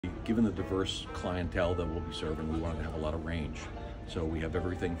Given the diverse clientele that we'll be serving, we wanted to have a lot of range. So we have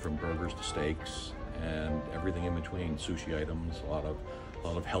everything from burgers to steaks and everything in between, sushi items, a lot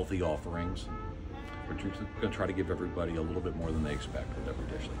of healthy offerings. We're going to try to give everybody a little bit more than they expect with every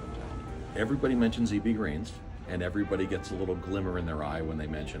dish that comes out. Everybody mentions EB Greens, and everybody gets a little glimmer in their eye when they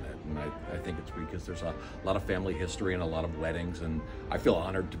mention it. And I think it's because there's a lot of family history and a lot of weddings, and I feel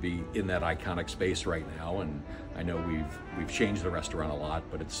honored to be in that iconic space right now. And I know we've changed the restaurant a lot,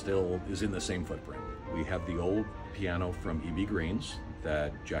 but it still is in the same footprint. We have the old piano from EB Greens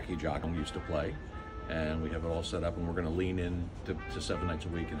that Jackie Jocham used to play, and we have it all set up, and we're going to lean in to 7 nights a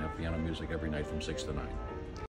week and have piano music every night from 6 to 9.